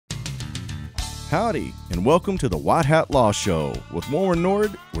Howdy, and welcome to the White Hat Law Show with Warren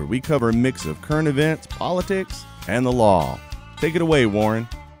Nord, where we cover a mix of current events, politics, and the law. Take it away, Warren.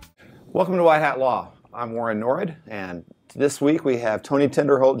 Welcome to White Hat Law. I'm Warren Nord, and this week we have Tony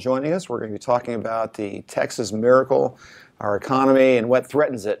Tinderholt joining us. We're going to be talking about the Texas miracle, our economy, and what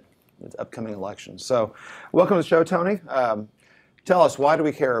threatens it in the upcoming elections. So, welcome to the show, Tony. Tell us, why do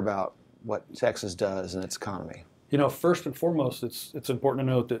we care about what Texas does in its economy? You know, first and foremost, it's important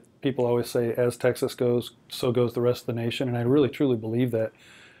to note that people always say, as Texas goes, so goes the rest of the nation, and I really, truly believe that.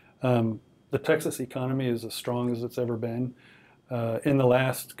 The Texas economy is as strong as it's ever been. In the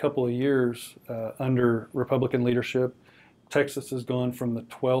last couple of years, under Republican leadership, Texas has gone from the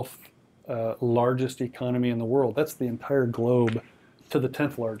 12th largest economy in the world, that's the entire globe, to the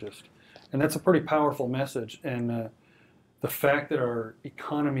 10th largest. And that's a pretty powerful message. And the fact that our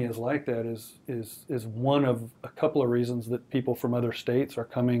economy is like that is one of a couple of reasons that people from other states are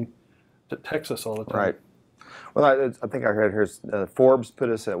coming to Texas all the time. Right. Well, I think I heard here, Forbes put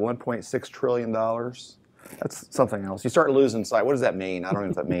us at $1.6 trillion. That's something else. You start losing sight. What does that mean? I don't know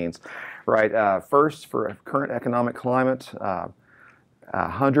what that means. Right. First, for current economic climate,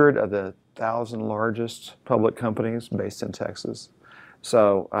 100 of the 1,000 largest public companies based in Texas.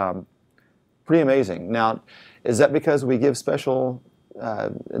 So pretty amazing. Now, is that because we give special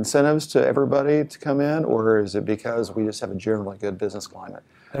incentives to everybody to come in, or is it because we just have a generally good business climate?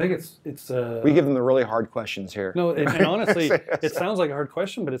 I think it's we give them the really hard questions here. No, and honestly, it sounds like a hard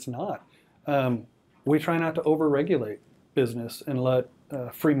question, but it's not. We try not to overregulate business and let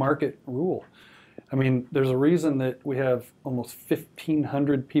free market rule. I mean, there's a reason that we have almost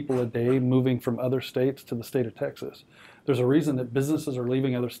 1,500 people a day moving from other states to the state of Texas. There's a reason that businesses are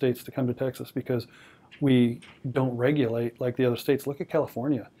leaving other states to come to Texas, because we don't regulate like the other states. Look at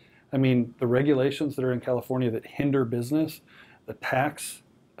California. I mean, the regulations that are in California that hinder business, the taxing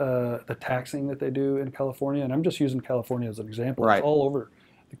that they do in California, and I'm just using California as an example. Right. It's all over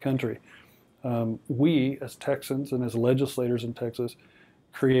the country. We, as Texans and as legislators in Texas,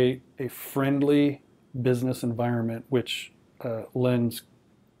 create a friendly business environment which lends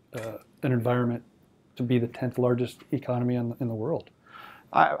an environment to be the 10th largest economy in the world.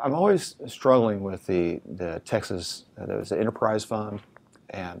 I'm always struggling with the Texas, there's an enterprise fund,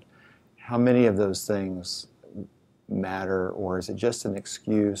 and how many of those things matter, or is it just an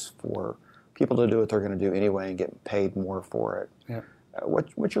excuse for people to do what they're going to do anyway and get paid more for it? Yeah.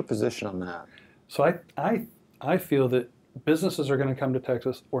 What's your position on that? So I feel that businesses are going to come to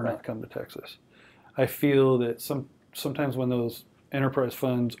Texas or not come to Texas. I feel that sometimes when those enterprise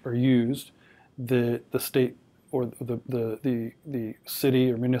funds are used, the state or the city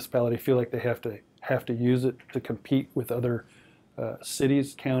or municipality feel like they have to use it to compete with other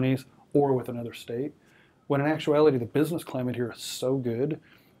cities, counties, or with another state. When in actuality, the business climate here is so good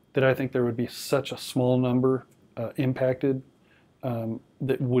that I think there would be such a small number impacted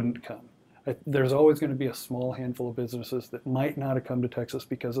that wouldn't come. There's always going to be a small handful of businesses that might not have come to Texas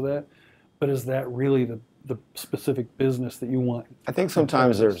because of that, but is that really the specific business that you want? I think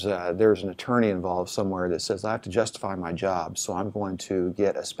sometimes there's an attorney involved somewhere that says, I have to justify my job, so I'm going to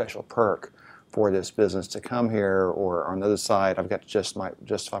get a special perk for this business to come here, or on the other side, I've got to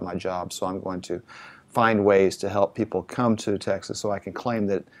justify my job, so I'm going to find ways to help people come to Texas so I can claim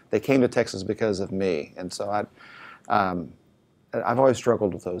that they came to Texas because of me. And so I've always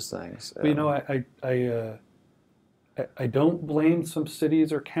struggled with those things. But, you know, I don't blame some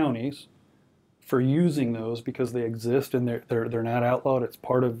cities or counties for using those because they exist and they're not outlawed. It's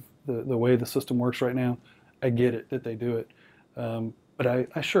part of the way the system works right now. I get it that they do it. But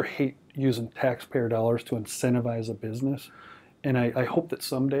I sure hate using taxpayer dollars to incentivize a business. And I hope that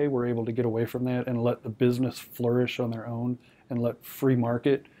someday we're able to get away from that and let the business flourish on their own and let free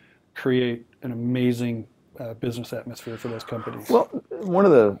market create an amazing business atmosphere for those companies. Well, one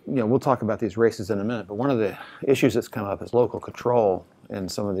of the, we'll talk about these races in a minute, but one of the issues that's come up is local control in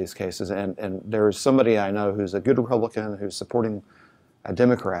some of these cases. And there's somebody I know who's a good Republican who's supporting a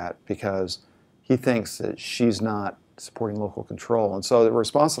Democrat because he thinks that she's not supporting local control. And so the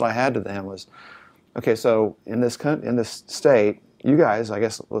response that I had to them was, okay, so in this state, you guys, I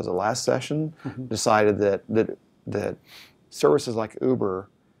guess it was the last session, decided that services like Uber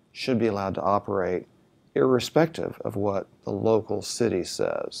should be allowed to operate irrespective of what the local city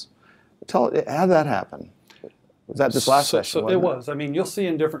says. How did that happen? Was that this last session? So it was. I mean, you'll see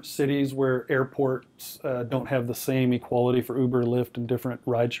in different cities where airports don't have the same equality for Uber, Lyft, and different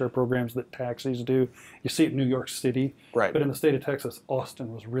rideshare programs that taxis do. You see it in New York City. Right. But in the state of Texas,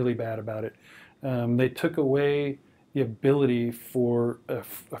 Austin was really bad about it. They took away the ability for a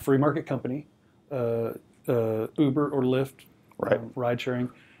free market company, Uber or Lyft, right, ride sharing,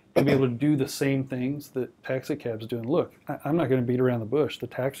 to be able to do the same things that taxi cabs do. And look, I'm not going to beat around the bush. The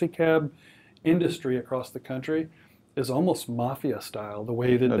taxi cab industry across the country is almost mafia style. The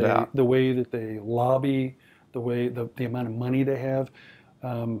way that they lobby, the amount of money they have.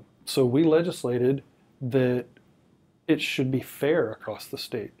 So we legislated that it should be fair across the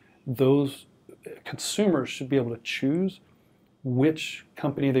state. Those consumers should be able to choose which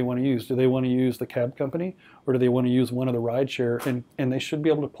company they want to use. Do they want to use the cab company, or do they want to use one of the rideshare? And they should be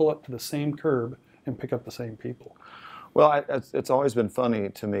able to pull up to the same curb and pick up the same people. Well, it's always been funny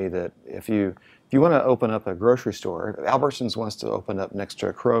to me that if you want to open up a grocery store, if Albertsons wants to open up next to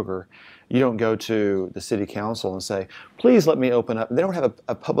a Kroger, you don't go to the city council and say, please let me open up. They don't have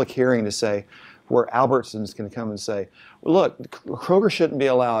a public hearing to say, where Albertsons can come and say, well, look, Kroger shouldn't be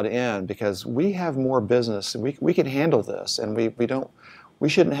allowed in because we have more business and we can handle this, and we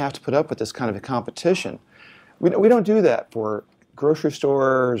shouldn't have to put up with this kind of a competition. We don't do that for grocery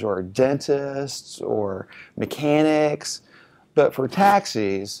stores or dentists or mechanics, but for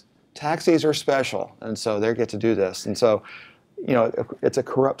taxis are special, and so they get to do this. And so, it's a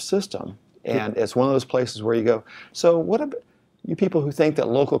corrupt system, and it's one of those places where you go, so what about you people who think that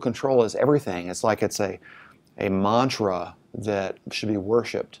local control is everything? It's like it's a mantra that should be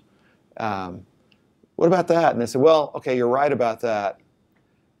worshipped. What about that? And they say, well, okay, you're right about that,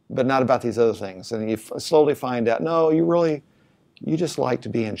 but not about these other things. And you slowly find out, no, you just like to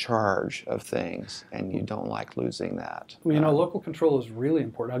be in charge of things, and you don't like losing that. Well, local control is really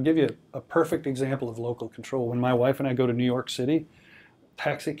important. I'll give you a perfect example of local control. When my wife and I go to New York City,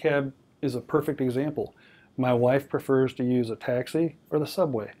 taxi cab is a perfect example. My wife prefers to use a taxi or the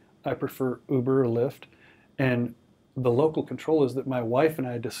subway. I prefer Uber or Lyft. And the local control is that my wife and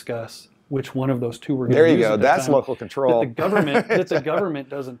I discuss which one of those two we're going to use. There you go. That's local control. That the government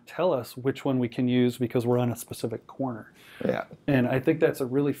doesn't tell us which one we can use because we're on a specific corner. Yeah. And I think that's a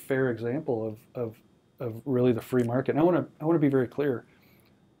really fair example of really the free market. And I want to be very clear.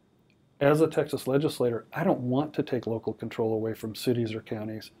 As a Texas legislator, I don't want to take local control away from cities or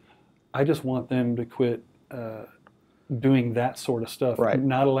counties. I just want them to quit doing that sort of stuff, right.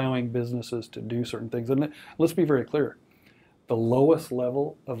 Not allowing businesses to do certain things. And let's be very clear. The lowest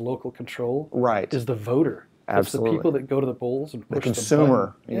level of local control is the voter. Absolutely. It's the people that go to the polls and push the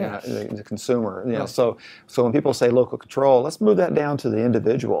consumer. The button. Yeah, the consumer. Right. So when people say local control, let's move that down to the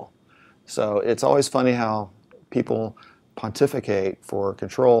individual. So it's always funny how people pontificate for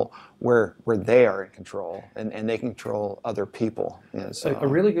control where they are in control and they control other people. So. A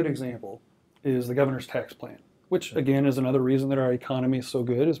really good example is the governor's tax plan, which again is another reason that our economy is so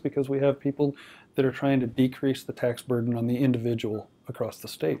good, is because we have people that are trying to decrease the tax burden on the individual across the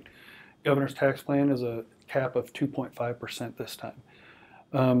state. Governor's tax plan is a cap of 2.5% this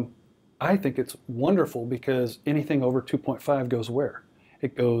time. I think it's wonderful because anything over 2.5 goes where?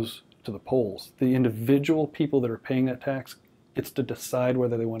 It goes to the polls. The individual people that are paying that tax gets to decide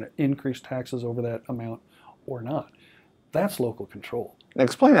whether they want to increase taxes over that amount or not. That's local control. Now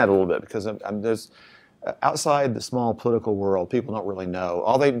explain that a little bit, because there's outside the small political world, people don't really know.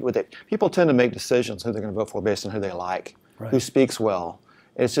 People tend to make decisions who they're going to vote for based on who they like, who speaks well.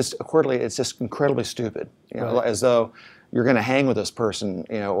 It's just incredibly stupid. As though you're going to hang with this person,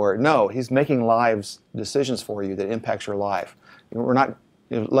 or no, he's making decisions for you that impacts your life. We're not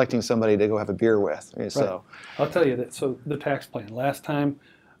electing somebody to go have a beer with. So I'll tell you that. So the tax plan. Last time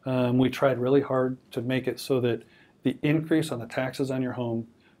we tried really hard to make it so that the increase on the taxes on your home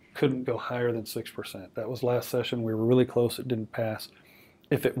couldn't go higher than 6%. That was last session. We were really close. It didn't pass.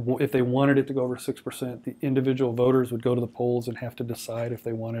 If they wanted it to go over 6%, the individual voters would go to the polls and have to decide if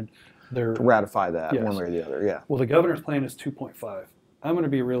they wanted to ratify that one way or the other. Yeah. Well, the governor's plan is 2.5. I'm going to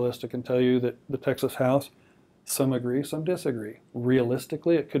be realistic and tell you that the Texas House, some agree, some disagree.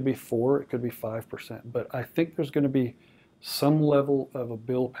 Realistically, it could be 4, it could be 5%. But I think there's going to be some level of a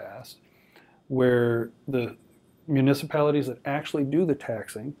bill passed where the municipalities that actually do the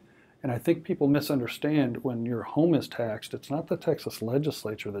taxing, and I think people misunderstand when your home is taxed, it's not the Texas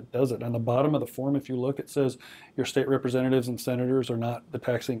legislature that does it. On the bottom of the form, if you look, it says your state representatives and senators are not the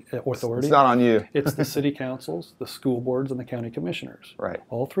taxing authority. It's not on you. It's the city councils, the school boards, and the county commissioners. Right.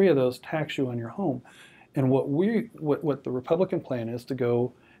 All three of those tax you on your home. And what the Republican plan is to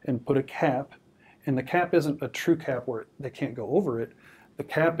go and put a cap, and the cap isn't a true cap where they can't go over it. The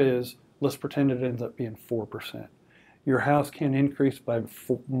cap is, let's pretend it ends up being 4%. Your house can increase by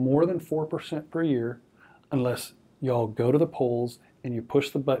more than 4% per year unless y'all go to the polls and you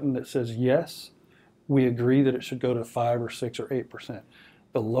push the button that says, yes, we agree that it should go to 5 or 6 or 8%.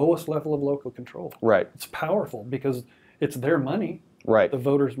 The lowest level of local control. Right. It's powerful because it's their money, right. the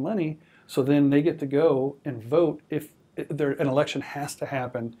voters' money, so then they get to go and vote. If an election has to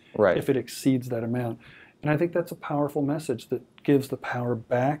happen Right. if it exceeds that amount. And I think that's a powerful message that gives the power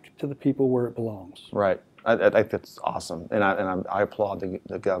back to the people where it belongs. Right. I think that's awesome, and I applaud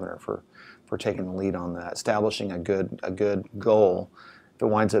the governor for taking the lead on that, establishing a good goal. If it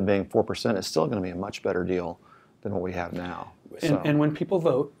winds up being 4%, it's still going to be a much better deal than what we have now. And when people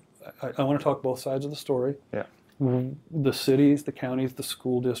vote, I want to talk both sides of the story. Yeah. The cities, the counties, the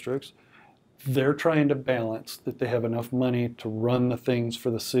school districts, they're trying to balance that they have enough money to run the things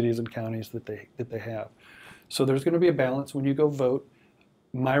for the cities and counties that they have. So there's going to be a balance when you go vote.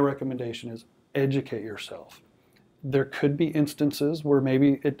 My recommendation is educate yourself. There could be instances where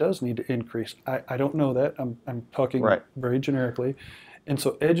maybe it does need to increase. I don't know that. I'm talking very generically. And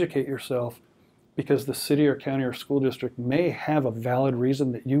so educate yourself, because the city or county or school district may have a valid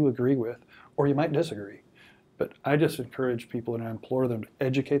reason that you agree with, or you might disagree. But I just encourage people and I implore them to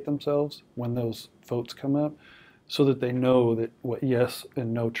educate themselves when those votes come up, so that they know that what yes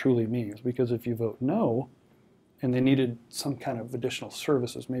and no truly means. Because if you vote no, and they needed some kind of additional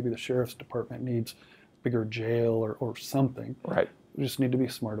services, maybe the sheriff's department needs bigger jail or something. Right. We just need to be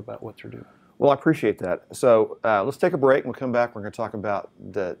smart about what they're doing. Well, I appreciate that. So let's take a break, and we'll come back. We're going to talk about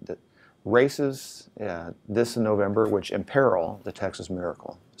the races this in November, which imperil the Texas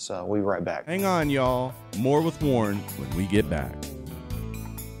Miracle. So we'll be right back. Hang on, y'all. More with Warren when we get back.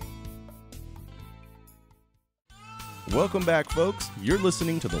 Welcome back, folks. You're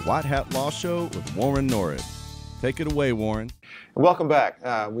listening to the White Hat Law Show with Warren Norris. Take it away, Warren. Welcome back.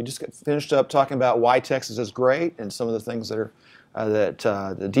 We just got finished up talking about why Texas is great and some of the things that are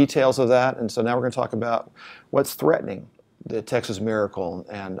the details of that. And so now we're going to talk about what's threatening the Texas Miracle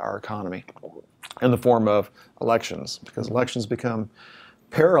and our economy in the form of elections, because elections become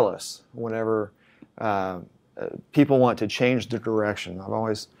perilous whenever people want to change their direction. I've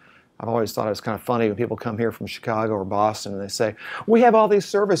always thought it was kind of funny when people come here from Chicago or Boston and they say, we have all these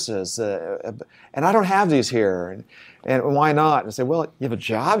services and I don't have these here, and why not? And I say, well, you have a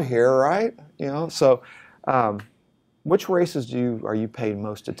job here, right? So which races are you paying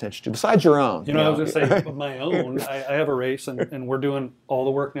most attention to besides your own? I was going to say my own. I have a race, and we're doing all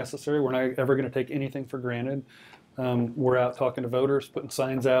the work necessary. We're not ever going to take anything for granted. We're out talking to voters, putting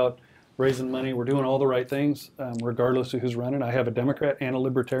signs out, raising money. We're doing all the right things, regardless of who's running. I have a Democrat and a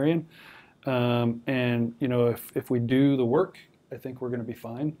Libertarian, and if we do the work, I think we're going to be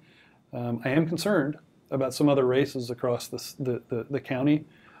fine. I am concerned about some other races across the county,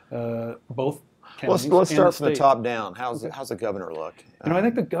 both. Let's start from the top down. How's the governor look? I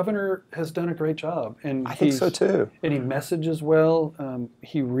think the governor has done a great job, and I think so too. And he messages well.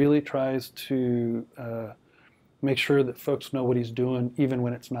 He really tries to make sure that folks know what he's doing, even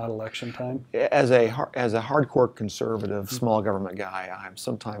when it's not election time. As a hardcore conservative, small government guy, I'm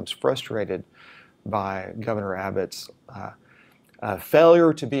sometimes frustrated by Governor Abbott's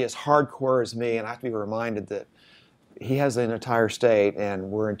failure to be as hardcore as me, and I have to be reminded that he has an entire state, and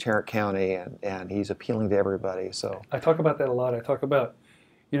we're in Tarrant County, and he's appealing to everybody. So I talk about that a lot. I talk about,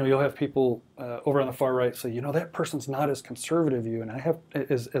 you'll have people over on the far right say, that person's not as conservative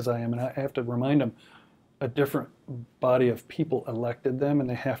as I am, and I have to remind them a different body of people elected them, and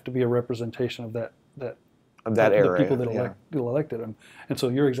they have to be a representation of that area, the people that elected them. And so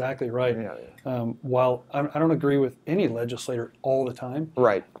you're exactly right. While I don't agree with any legislator all the time,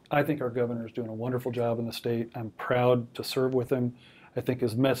 right, I think our governor is doing a wonderful job in the state. I'm proud to serve with him. I think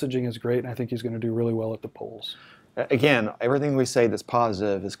his messaging is great, and I think he's going to do really well at the polls. Again, everything we say that's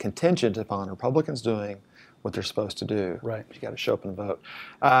positive is contingent upon Republicans doing what they're supposed to do. Right. You got to show up and vote.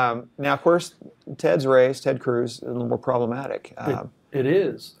 Now, of course, Ted's race, Ted Cruz, is a little more problematic. It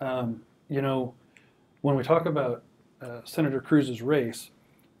is. When we talk about Senator Cruz's race,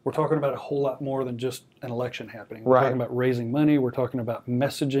 we're talking about a whole lot more than just an election happening. We're talking about raising money. We're talking about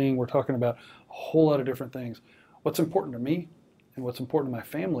messaging. We're talking about a whole lot of different things. What's important to me and what's important to my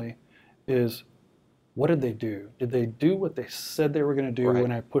family is, what did they do? Did they do what they said they were going to do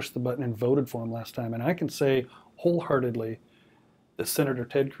when I pushed the button and voted for them last time? And I can say wholeheartedly that Senator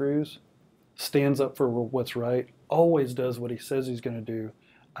Ted Cruz stands up for what's right, always does what he says he's going to do.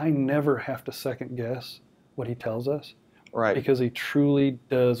 I never have to second guess what he tells us. Right. Because he truly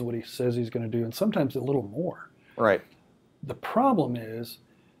does what he says he's going to do, and sometimes a little more. Right. The problem is,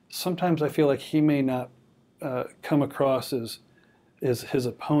 sometimes I feel like he may not come across as his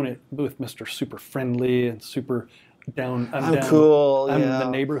opponent with Mr. Super Friendly and super down. I'm down, cool. I'm the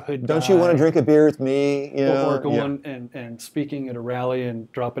neighborhood Don't guy. you want to drink a beer with me? Or going and speaking at a rally and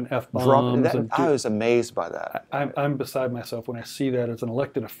dropping F-bombs. I was amazed by that. I'm beside myself when I see that as an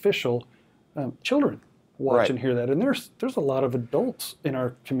elected official. Children watch and hear that, and there's a lot of adults in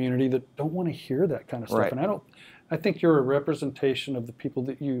our community that don't want to hear that kind of stuff, and I I think you're a representation of the people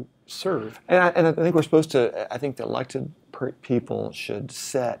that you serve. And I think we're supposed to, I think the elected people should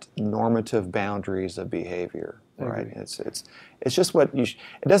set normative boundaries of behavior, right? It's just what you,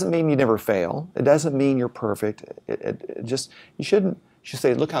 it doesn't mean you never fail. It doesn't mean you're perfect. It just, you should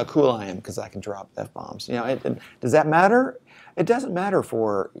say, look how cool I am because I can drop F-bombs. You know, does that matter? It doesn't matter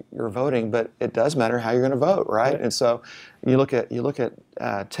for your voting, but it does matter how you're going to vote, right? And so you look at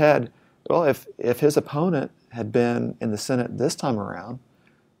Ted. Well, if his opponent had been in the Senate this time around,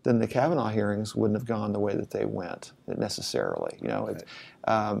 then the Kavanaugh hearings wouldn't have gone the way that they went necessarily. You know,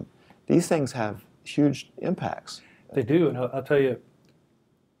 these things have huge impacts. They do, and I'll tell you,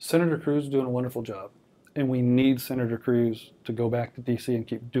 Senator Cruz is doing a wonderful job, and we need Senator Cruz to go back to D.C. and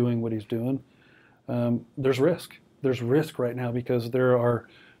keep doing what he's doing. There's risk. There's risk right now because there are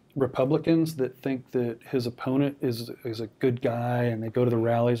Republicans that think that his opponent is a good guy, and they go to the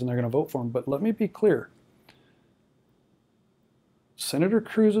rallies and they're going to vote for him. But let me be clear. Senator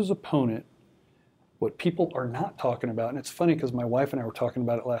Cruz's opponent, what people are not talking about, and it's funny because my wife and I were talking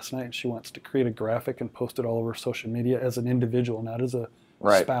about it last night, and she wants to create a graphic and post it all over social media as an individual, not as a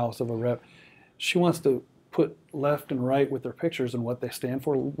spouse of a rep. She wants to put left and right with their pictures and what they stand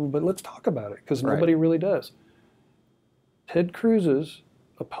for, but let's talk about it because nobody really does. Ted Cruz's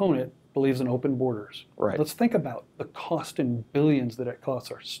opponent believes in open borders. Let's think about the cost in billions that it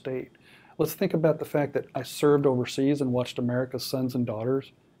costs our state. Let's think about the fact that I served overseas and watched America's sons and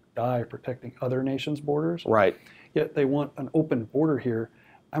daughters die protecting other nations' borders. Yet they want an open border here.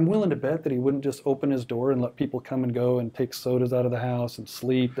 I'm willing to bet that he wouldn't just open his door and let people come and go and take sodas out of the house and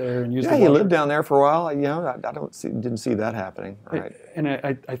sleep there and use the he lived down there for a while. You know, didn't see that happening. And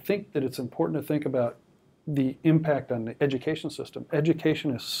I think that it's important to think about the impact on the education system.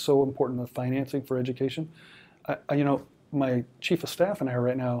 Education is so important, the financing for education. You know, my chief of staff and I are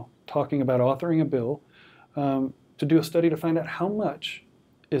right now talking about authoring a bill to do a study to find out how much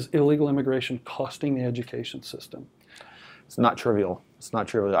is illegal immigration costing the education system. It's not trivial. It's not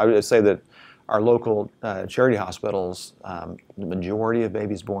trivial. I would say that our local charity hospitals, the majority of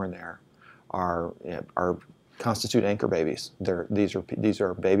babies born there are constitute anchor babies. These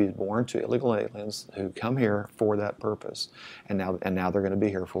are babies born to illegal aliens who come here for that purpose, and now they're going to be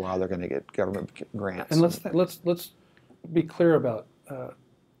here for a while. They're going to get government grants. And let's be clear about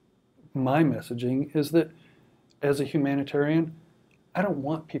my messaging is that as a humanitarian, I don't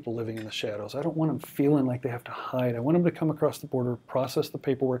want people living in the shadows. I don't want them feeling like they have to hide. I want them to come across the border, process the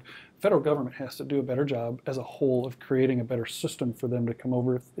paperwork. Federal government has to do a better job as a whole of creating a better system for them to come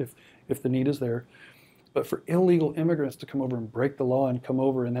over if the need is there. But for illegal immigrants to come over and break the law and come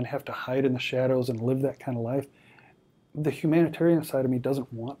over and then have to hide in the shadows and live that kind of life, the humanitarian side of me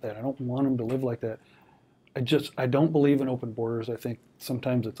doesn't want that. I don't want them to live like that. I don't believe in open borders. I think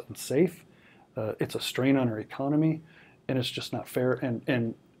sometimes it's unsafe. It's a strain on our economy, and it's just not fair.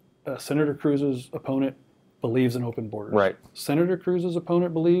 And Senator Cruz's opponent believes in open borders. Senator Cruz's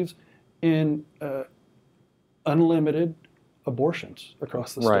opponent believes in unlimited abortions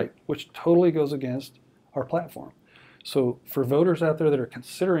across the state, which totally goes against our platform. So for voters out there that are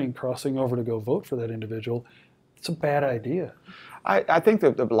considering crossing over to go vote for that individual, it's a bad idea. I think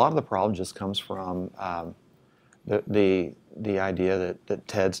that a lot of the problem just comes from the idea that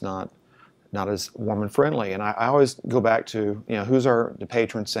Ted's not as warm and friendly. And I always go back to, you know, who's the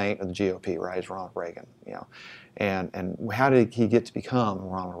patron saint of the GOP, right? It's Ronald Reagan, you know. And how did he get to become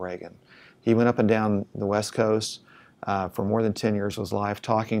Ronald Reagan? He went up and down the West Coast for more than 10 years of his life,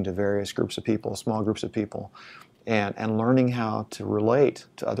 talking to various groups of people, small groups of people, and learning how to relate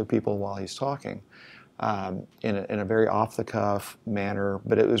to other people while he's talking in a very off-the-cuff manner,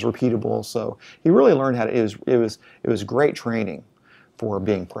 but it was repeatable. So he really learned how to. It was great training for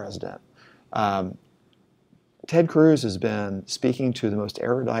being president. Ted Cruz has been speaking to the most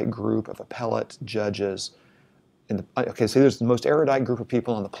erudite group of appellate judges. So there's the most erudite group of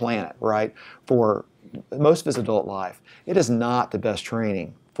people on the planet, right? For most of his adult life, it is not the best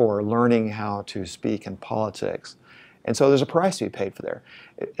training for learning how to speak in politics, and so there's a price to be paid for there.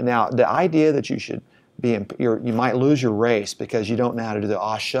 Now, the idea that you should you might lose your race because you don't know how to do the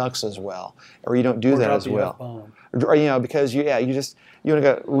aw shucks as well, or you don't do that as well, or you know, because you want to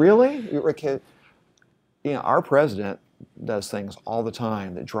go, really? You know, our president does things all the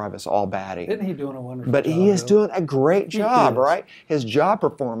time that drive us all batty. Isn't he doing a wonderful job? But he is doing a great job, right? His job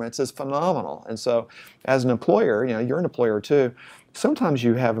performance is phenomenal. And so as an employer, you know, you're an employer too, sometimes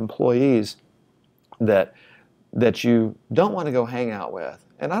you have employees that you don't want to go hang out with.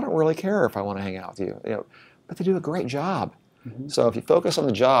 And I don't really care if I want to hang out with you, know, but they do a great job. Mm-hmm. So if you focus on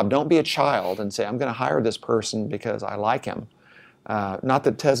the job, don't be a child and say, I'm going to hire this person because I like him. Not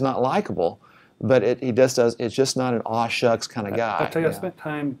that Ted's not likable, but he just does. It's just not an aw shucks kind of guy. I'll tell you, I spent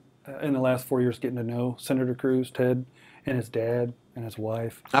time in the last 4 years getting to know Senator Cruz, Ted, and his dad and his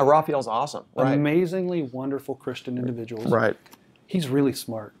wife. Now, Raphael's awesome. Right. Amazingly wonderful Christian individuals. Right. He's really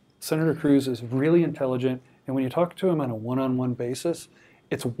smart. Senator Cruz is really intelligent, and when you talk to him on a one-on-one basis,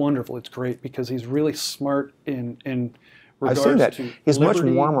 it's wonderful. It's great because he's really smart in I've regards seen that. to He's liberty.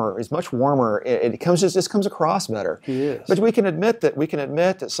 much warmer. He's much warmer. It just comes across better. He is. But we can admit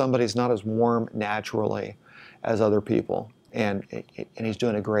that somebody's not as warm naturally as other people, and he's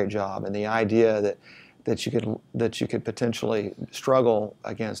doing a great job. And the idea that you could potentially struggle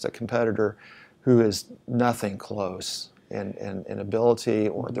against a competitor who is nothing close in ability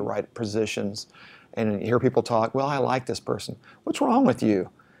or the right positions, and you hear people talk, well, I like this person. What's wrong with you?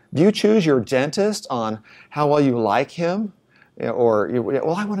 Do you choose your dentist on how well you like him? Or,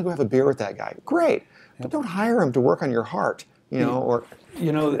 well, I want to go have a beer with that guy. Great, but don't hire him to work on your heart.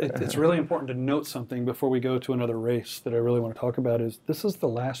 It's really important to note something before we go to another race that I really want to talk about. Is this is the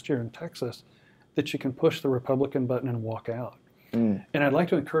last year in Texas that you can push the Republican button and walk out. And I'd like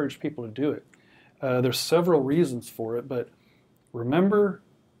to encourage people to do it. There's several reasons for it, but remember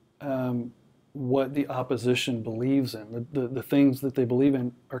what the opposition believes in. The things that they believe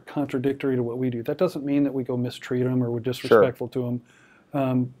in are contradictory to what we do. That doesn't mean that we go mistreat them or we're disrespectful to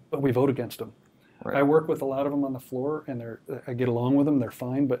them, but we vote against them. Right. I work with a lot of them on the floor, and I get along with them. They're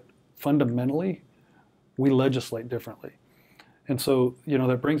fine, but fundamentally, we legislate differently. And so,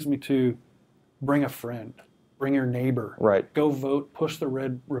 that brings me to bring a friend, bring your neighbor. Right. Go vote, push the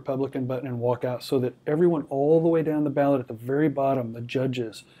red Republican button, and walk out so that everyone all the way down the ballot at the very bottom, the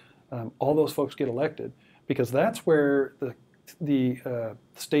judges, all those folks get elected, because that's where the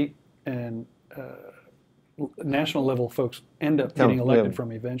state and national level folks end up getting elected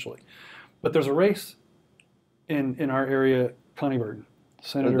from eventually. But there's a race in our area, Connie Burton,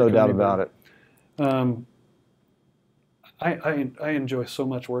 Senator. No doubt Connie about Burton. it. I enjoy so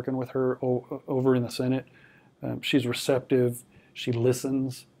much working with her over in the Senate. She's receptive. She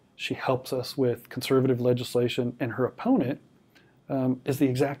listens. She helps us with conservative legislation. And her opponent is the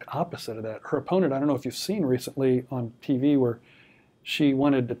exact opposite of that. Her opponent, I don't know if you've seen recently on TV, where she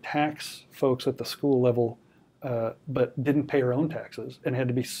wanted to tax folks at the school level, but didn't pay her own taxes and had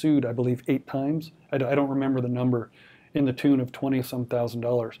to be sued, I believe, 8 times. I don't remember the number, in the tune of $20-some thousand.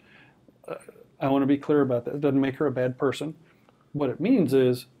 I want to be clear about that. It doesn't make her a bad person. What it means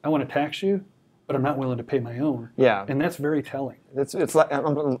is, I want to tax you, but I'm not willing to pay my own. Yeah. And that's very telling. It's like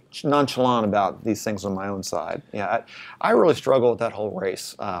I'm nonchalant about these things on my own side. Yeah, I really struggle with that whole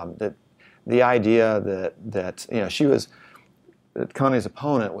race. That the idea that Connie's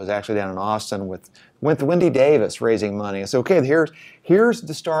opponent was actually down in Austin with Wendy Davis raising money. So okay, here's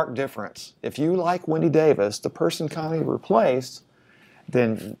the stark difference. If you like Wendy Davis, the person Connie replaced,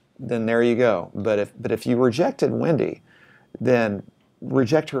 then there you go. But if you rejected Wendy, then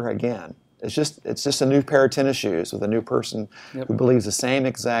reject her again. It's just a new pair of tennis shoes with a new person who believes the same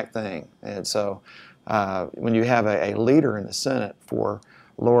exact thing. And so when you have a leader in the Senate for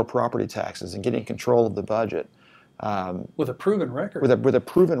lower property taxes and getting control of the budget, with a proven record. With a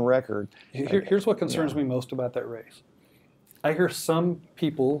proven record. Here's what concerns me most about that race. I hear some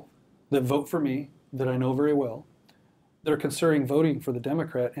people that vote for me, that I know very well, that are considering voting for the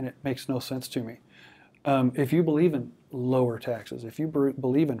Democrat, and it makes no sense to me. If you believe in lower taxes, if you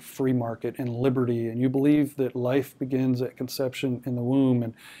believe in free market and liberty, and you believe that life begins at conception in the womb,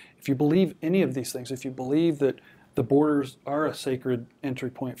 and if you believe any of these things, if you believe that the borders are a sacred entry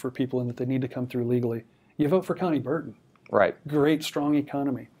point for people and that they need to come through legally, you vote for Connie Burton. Right. Great, strong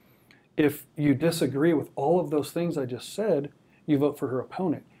economy. If you disagree with all of those things I just said, you vote for her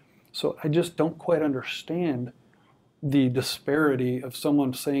opponent. So I just don't quite understand the disparity of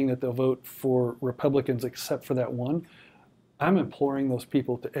someone saying that they'll vote for Republicans except for that one. I'm imploring those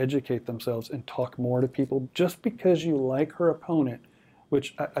people to educate themselves and talk more to people. Just because you like her opponent,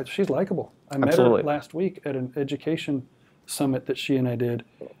 which she's likable. I met her last week at an education summit that she and I did.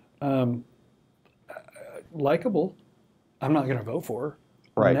 Likable. I'm not going to vote for her.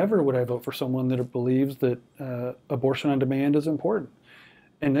 Right. Never would I vote for someone that believes that abortion on demand is important.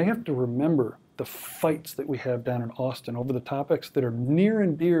 And they have to remember the fights that we have down in Austin over the topics that are near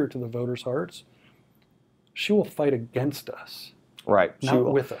and dear to the voters' hearts. She will fight against us. Right.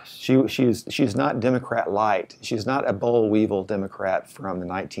 Not with us. She's not Democrat light. She's not a boll weevil Democrat from the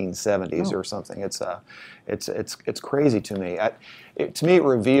 1970s or something. It's crazy to me. To me, it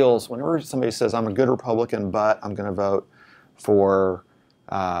reveals whenever somebody says I'm a good Republican, but I'm going to vote for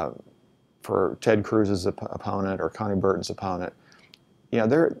Ted Cruz's opponent or Connie Burton's opponent.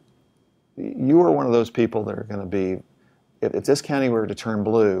 You are one of those people that are going to be. If this county were to turn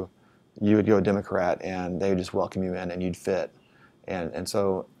blue, you would go Democrat and they would just welcome you in and you'd fit. And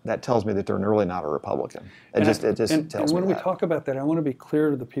so that tells me that they're really not a Republican. It just tells me And when we that. talk about that, I want to be clear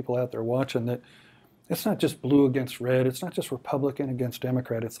to the people out there watching that it's not just blue against red. It's not just Republican against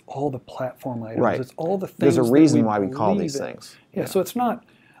Democrat. It's all the platform items. Right. It's all the things. There's a that reason why we call believe these in. things. Yeah, so it's not,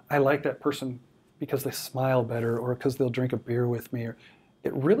 I like that person because they smile better or because they'll drink a beer with me. Or,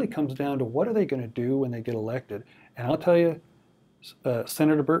 it really comes down to what are they going to do when they get elected. And I'll tell you,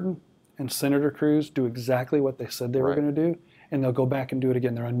 Senator Burton and Senator Cruz do exactly what they said they were going to do, and they'll go back and do it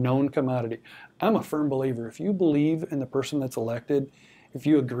again. They're a known commodity. I'm a firm believer. If you believe in the person that's elected, if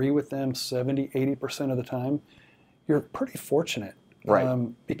you agree with them 70, 80% of the time, you're pretty fortunate. Right.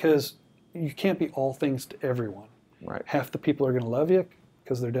 Because you can't be all things to everyone. Right. Half the people are going to love you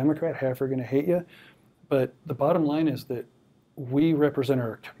because they're Democrat, half are going to hate you. But the bottom line is that we represent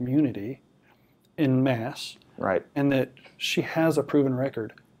our community in mass, Right. and that she has a proven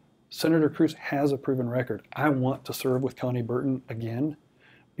record. Senator Cruz has a proven record. I want to serve with Connie Burton again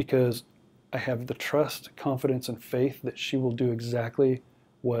because I have the trust, confidence, and faith that she will do exactly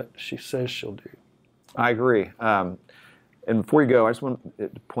what she says she'll do. I agree. And before you go, I just want to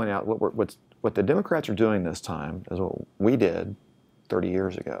point out what the Democrats are doing this time is what we did 30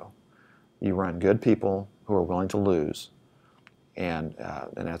 years ago. You run good people who are willing to lose, and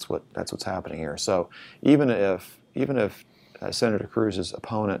that's what's happening here. So even if Senator Cruz's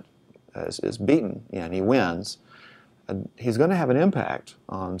opponent is beaten and he wins, he's going to have an impact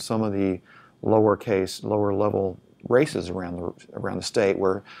on some of the lower level races around the state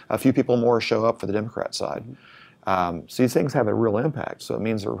where a few people more show up for the Democrat side. So these things have a real impact. So it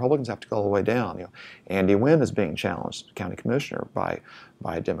means the Republicans have to go all the way down. Andy Wynn is being challenged, county commissioner, by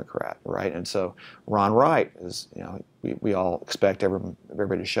a Democrat, right? And so Ron Wright is, we all expect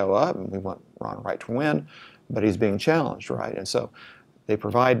everybody to show up, and we want Ron Wright to win, but he's being challenged, right? And so they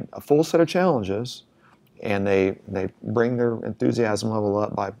provide a full set of challenges, and they bring their enthusiasm level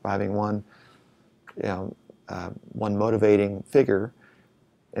up by having one motivating figure.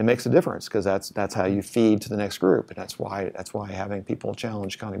 It makes a difference because that's how you feed to the next group, and that's why having people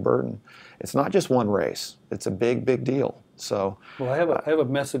challenge Connie Burton, it's not just one race; it's a big deal. So, well, I have a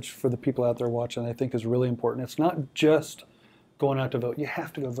message for the people out there watching. I think is really important. It's not just going out to vote. You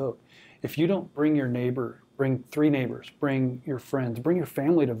have to go vote. If you don't bring your neighbor, bring 3 neighbors, bring your friends, bring your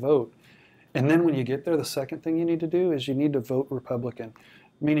family to vote, and then when you get there, the second thing you need to do is you need to vote Republican.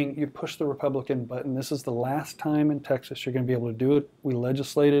 Meaning you push the Republican button. This is the last time in Texas you're going to be able to do it. We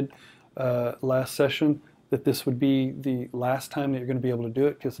legislated last session that this would be the last time that you're going to be able to do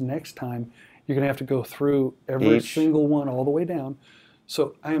it because next time you're going to have to go through every single one all the way down.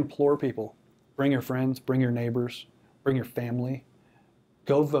 So I implore people, bring your friends, bring your neighbors, bring your family,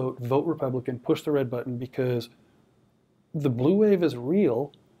 go vote Republican, push the red button because the blue wave is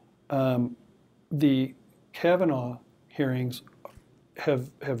real. The Kavanaugh hearings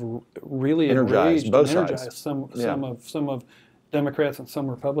have really energized both energized sides. some of Democrats and some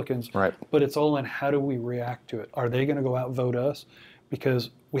Republicans. Right. But it's all in how do we react to it? Are they going to go out and vote us?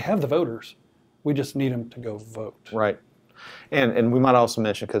 Because we have the voters, we just need them to go vote. Right. And we might also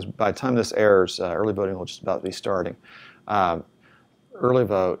mention, because by the time this airs, early voting will just about be starting. Early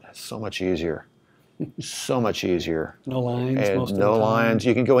vote is so much easier. So much easier. No lines. And most no of the time. lines.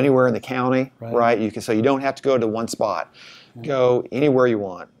 You can go anywhere in the county, right? You don't have to go to one spot. Go anywhere you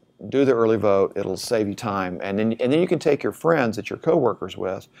want. Do the early vote. It'll save you time, and then you can take your friends that you're coworkers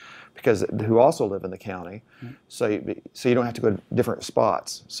with, who also live in the county. So you don't have to go to different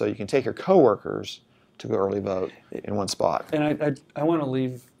spots. So you can take your coworkers to go early vote in one spot. And I want to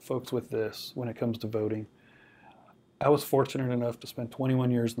leave folks with this when it comes to voting. I was fortunate enough to spend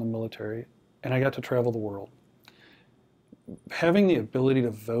 21 years in the military, and I got to travel the world. Having the ability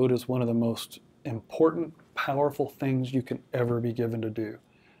to vote is one of the most important, powerful things you can ever be given to do.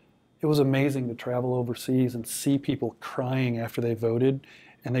 It was amazing to travel overseas and see people crying after they voted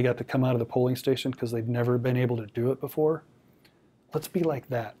and they got to come out of the polling station because they'd never been able to do it before. Let's be like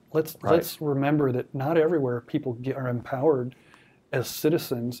that. Let's remember that not everywhere people are empowered as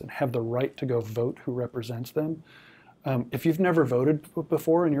citizens and have the right to go vote who represents them. If you've never voted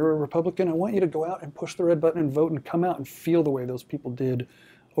before and you're a Republican, I want you to go out and push the red button and vote and come out and feel the way those people did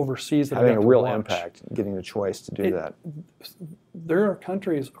overseas. Having a real impact, getting the choice to do that. There are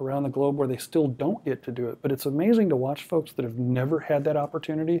countries around the globe where they still don't get to do it, but it's amazing to watch folks that have never had that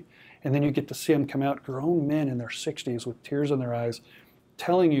opportunity, and then you get to see them come out, grown men in their 60s with tears in their eyes,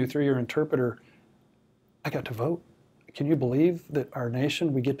 telling you through your interpreter, I got to vote. Can you believe that our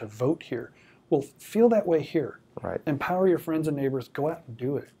nation, we get to vote here? Well, feel that way here. Right. Empower your friends and neighbors. Go out and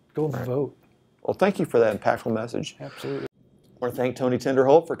do it. Go vote. Well, thank you for that impactful message. Absolutely. want to thank Tony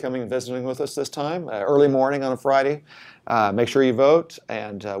Tinderholt for coming and visiting with us this time, early morning on a Friday. Make sure you vote,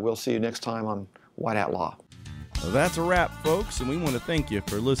 and we'll see you next time on White Hat Law. Well, that's a wrap, folks, and we want to thank you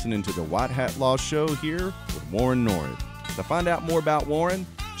for listening to the White Hat Law Show here with Warren Nord. To find out more about Warren,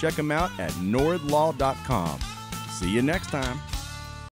 check him out at nordlaw.com. See you next time.